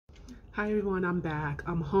Hi everyone, I'm back.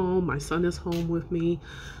 I'm home. My son is home with me.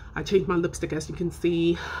 I changed my lipstick, as you can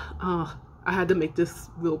see. I had to make this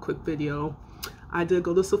real quick video. I did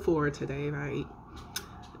go to Sephora today, right?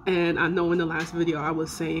 And I know in the last video I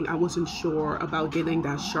was saying I wasn't sure about getting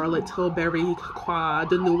that Charlotte Tilbury quad,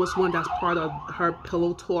 the newest one that's part of her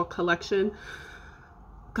Pillow Talk collection.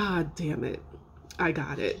 God damn it. I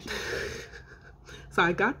got it. So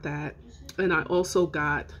I got that. And I also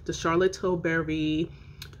got the Charlotte Tilbury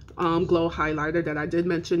glow highlighter that I did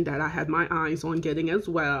mention that I had my eyes on getting as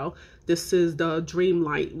well. This is the Dream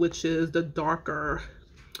Light, which is the darker,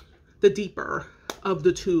 the deeper of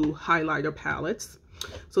the two highlighter palettes.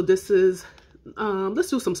 So this is,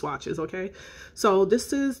 let's do some swatches, okay? So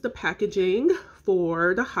this is the packaging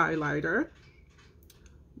for the highlighter.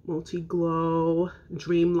 Multi-Glow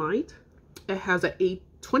Dream Light. It has a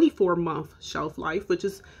 24-month shelf life, which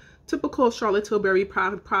is typical of Charlotte Tilbury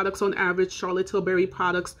products. On average, Charlotte Tilbury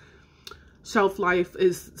products shelf life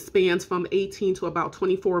spans from 18 to about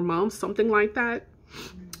 24 months, something like that.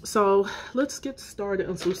 So let's get started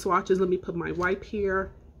on some swatches. Let me put my wipe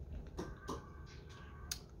here.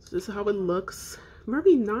 So this is how it looks.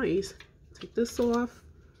 Very nice. Take this off.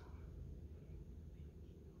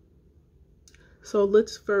 So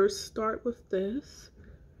let's first start with this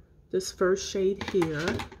first shade here.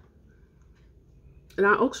 And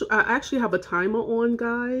I actually have a timer on,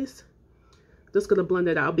 guys. Just gonna blend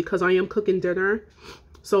it out because I am cooking dinner.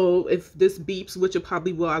 So if this beeps, which it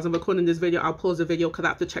probably will as I'm recording this video, I'll pause the video because I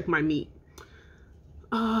have to check my meat.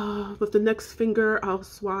 With the next finger, I'll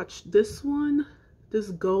swatch this one,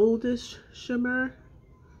 this goldish shimmer.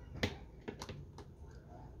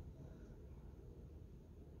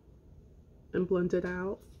 And blend it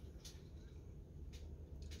out.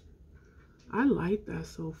 I like that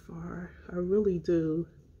so far. I really do.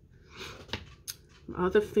 My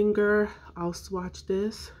other finger, I'll swatch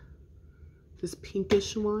this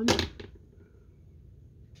pinkish one.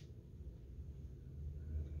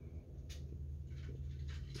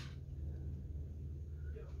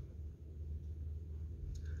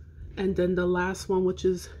 And then the last one, which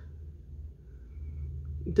is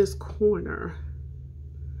this corner.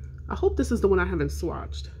 I hope this is the one I haven't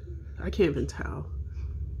swatched. I can't even tell.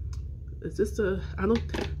 Is this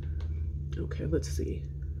okay, let's see.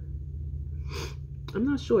 I'm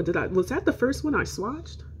not sure. Was that the first one I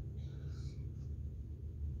swatched?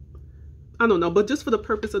 I don't know, but just for the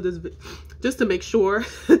purpose of this, just to make sure,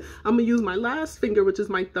 I'm gonna use my last finger, which is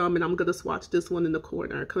my thumb, and I'm gonna swatch this one in the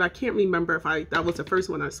corner because I can't remember if that was the first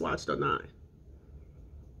one I swatched or not.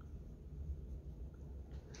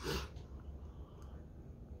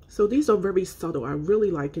 So these are very subtle. I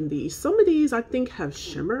really liking these. Some of these I think have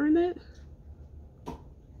shimmer in it.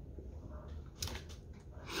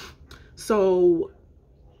 So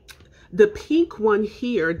the pink one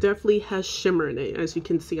here definitely has shimmer in it, as you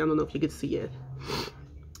can see. I don't know if you can see it.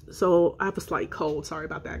 So I have a slight cold. Sorry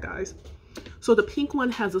about that, guys. So the pink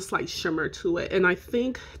one has a slight shimmer to it, and I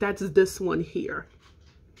think that's this one here.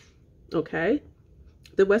 Okay.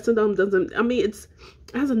 The rest of them doesn't, I mean, it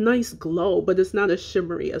has a nice glow, but it's not as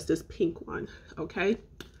shimmery as this pink one. Okay.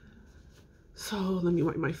 So let me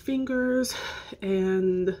wipe my fingers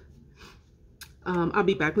and I'll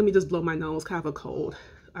be back. Let me just blow my nose. I have a cold.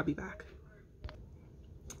 I'll be back.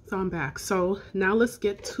 So I'm back. So now let's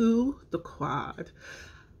get to the quad.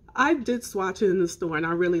 I did swatch it in the store and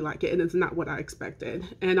I really like it, and it's not what I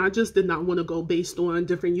expected. And I just did not want to go based on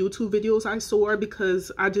different YouTube videos I saw,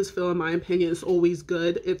 because I just feel, in my opinion, it's always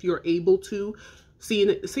good if you're able to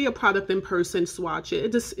see a product in person, swatch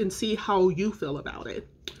it, and see how you feel about it.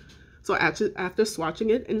 So after swatching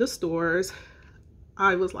it in the stores,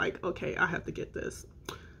 I was like, okay, I have to get this.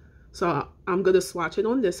 So I'm going to swatch it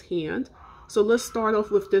on this hand. So let's start off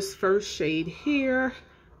with this first shade here.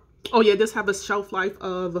 Oh yeah, this have a shelf life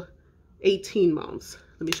of 18 months.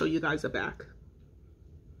 Let me show you guys the back.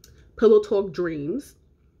 Pillow Talk Dreams.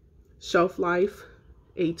 Shelf life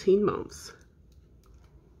 18 months.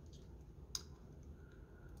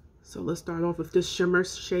 So let's start off with this shimmer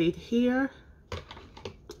shade here.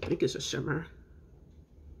 I think it's a shimmer.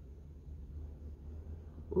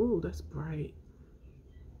 Ooh, that's bright.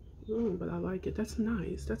 Ooh, but I like it. That's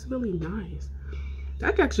nice. That's really nice.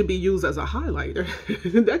 That could actually be used as a highlighter.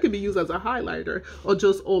 That could be used as a highlighter, or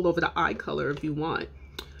just all over the eye color if you want.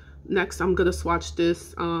 Next, I'm going to swatch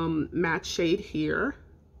this matte shade here.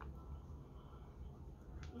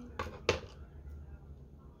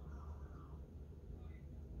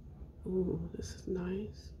 Ooh, this is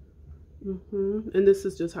nice. And this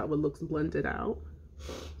is just how it looks blended out.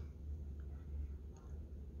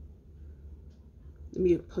 Let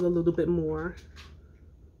me put a little bit more.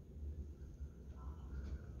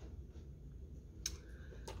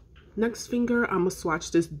 Next finger, I'm gonna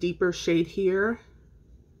swatch this deeper shade here.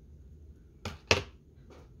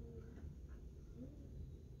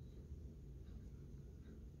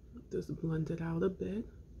 Just blend it out a bit.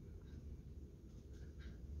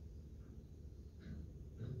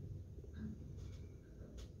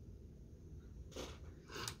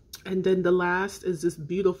 And then the last is this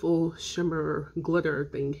beautiful shimmer glitter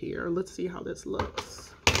thing here. Let's see how this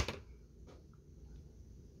looks.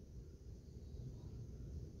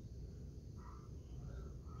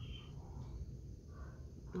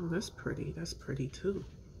 Oh, that's pretty. That's pretty too.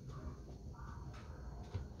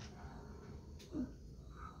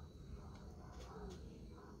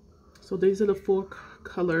 So these are the 4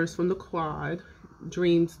 colors from the quad.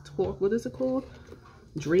 Dreams Talk. What is it called?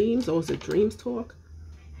 Dreams? Or is it Dreams Talk?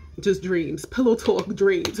 Just Dreams. Pillow Talk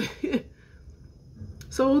Dreams.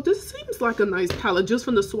 So this seems like a nice palette just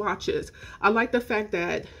from the swatches. I like the fact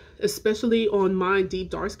that, especially on my deep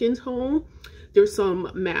dark skin tone, there's some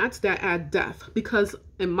mattes that add depth. Because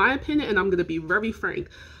in my opinion, and I'm going to be very frank,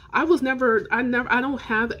 I don't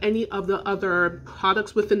have any of the other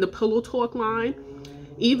products within the Pillow Talk line.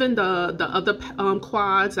 Even the other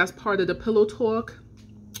quads that's part of the Pillow Talk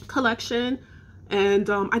collection. And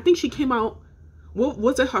I think she came out,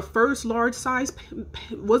 was it her first large size?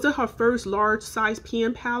 Was it her first large size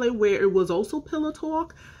PM palette where it was also Pillow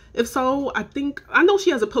Talk? If so, I know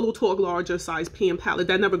she has a Pillow Talk larger size PM palette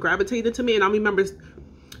that never gravitated to me. And I remember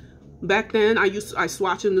back then I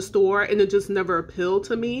swatched in the store and it just never appealed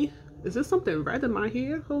to me. Is there something red in my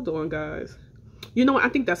hair? Hold on, guys. You know what? I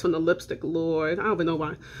think that's from the lipstick. Lord, I don't even know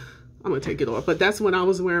why. I'm gonna take it off. But that's when I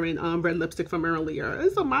was wearing red lipstick from earlier.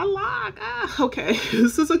 It's on my lock. Okay.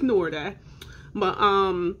 Let's just ignore that. But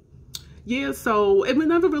yeah, so it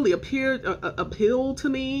never really appealed to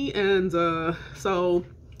me. And so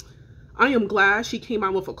I am glad she came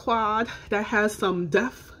out with a quad that has some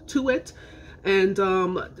depth to it. And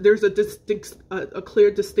there's a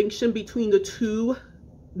clear distinction between the 2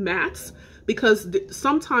 mattes. Because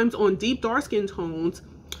sometimes on deep dark skin tones,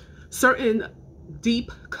 certain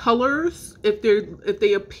deep colors, if they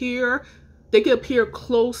can appear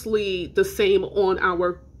closely the same on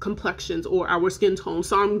our complexions or our skin tone.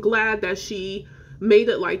 So I'm glad that she made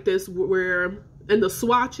it like this, where in the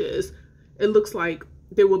swatches it looks like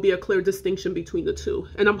there will be a clear distinction between the 2,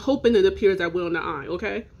 and I'm hoping it appears that way on the eye.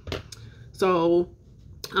 Okay, so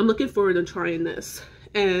I'm looking forward to trying this.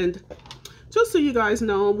 And just so you guys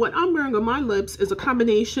know, what I'm wearing on my lips is a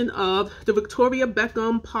combination of the Victoria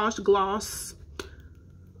Beckham Posh Gloss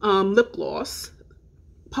lip gloss.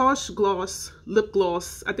 Posh Gloss lip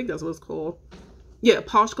gloss. I think that's what it's called. Yeah,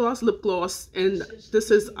 Posh Gloss lip gloss. And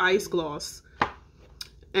this is Ice Gloss.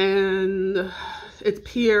 And it's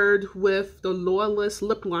paired with the Lawless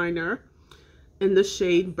lip liner in the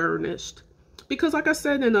shade Burnished. Because like I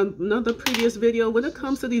said in another previous video, when it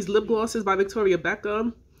comes to these lip glosses by Victoria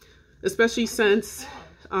Beckham, especially since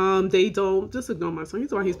they don't, just ignore my son,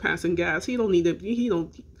 he's why he's passing gas. He don't need it, he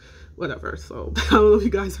don't, whatever. So I don't know if you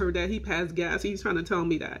guys heard that. He passed gas. He's trying to tell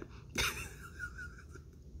me that.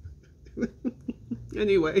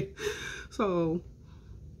 Anyway, so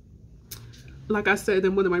like I said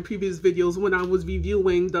in one of my previous videos, when I was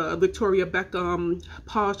reviewing the Victoria Beckham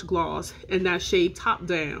Posh Gloss in that shade Top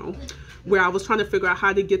Down, where I was trying to figure out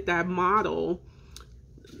how to get that model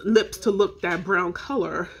lips to look that brown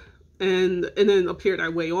color, and then appear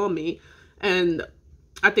that way on me. And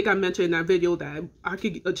I think I mentioned in that video that I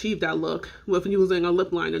could achieve that look with using a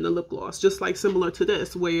lip liner and a lip gloss, just like similar to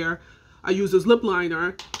this, where I use this lip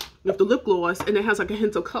liner with the lip gloss and it has like a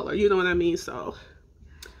hint of color, you know what I mean? So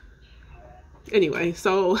anyway,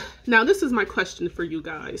 so now this is my question for you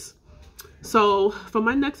guys. So for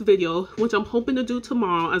my next video, which I'm hoping to do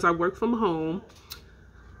tomorrow as I work from home,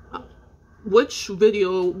 what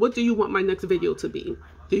do you want my next video to be?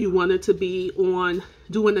 Do you want it to be on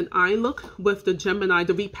doing an eye look with the Gemini,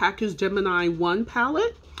 the repackaged Gemini 1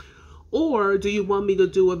 palette? Or do you want me to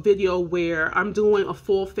do a video where I'm doing a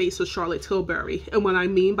full face of Charlotte Tilbury? And what I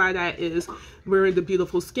mean by that is wearing the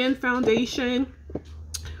Beautiful Skin foundation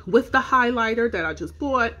with the highlighter that I just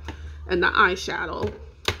bought and the eyeshadow.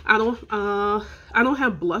 I don't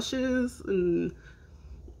have blushes, and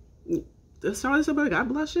does Charlotte Tilbury got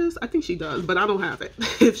blushes? I think she does, but I don't have it.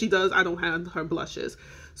 If she does, I don't have her blushes.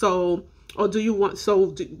 So, or do you want,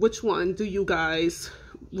 which one do you guys,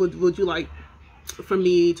 would you like for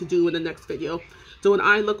me to do in the next video? Do an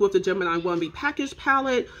eye look with the Gemini 1 repackaged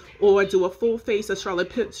palette, or do a full face of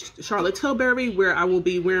Charlotte Tilbury, where I will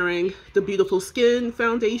be wearing the Beautiful Skin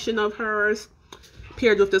foundation of hers,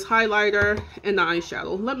 paired with this highlighter and the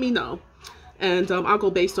eyeshadow? Let me know. And I'll go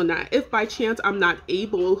based on that. If by chance I'm not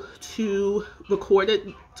able to record it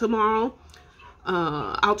tomorrow,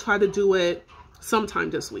 I'll try to do it sometime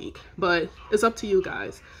this week, but it's up to you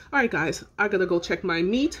guys. All right, guys, I gotta go check my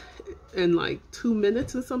meat in like 2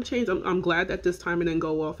 minutes and some change. I'm glad that this timer didn't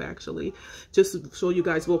go off, actually. Just to show you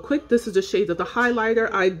guys real quick, this is the shades of the highlighter.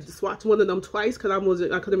 I swatched one of them twice because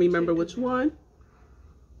I couldn't remember which one.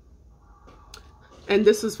 And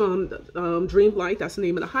this is from Dream Light. That's the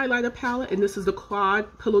name of the highlighter palette. And this is the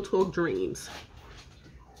Quad Pillow Talk Dreams.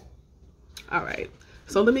 All right.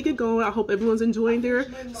 So let me get going. I hope everyone's enjoying their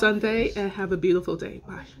Sunday and have a beautiful day.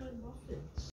 Bye.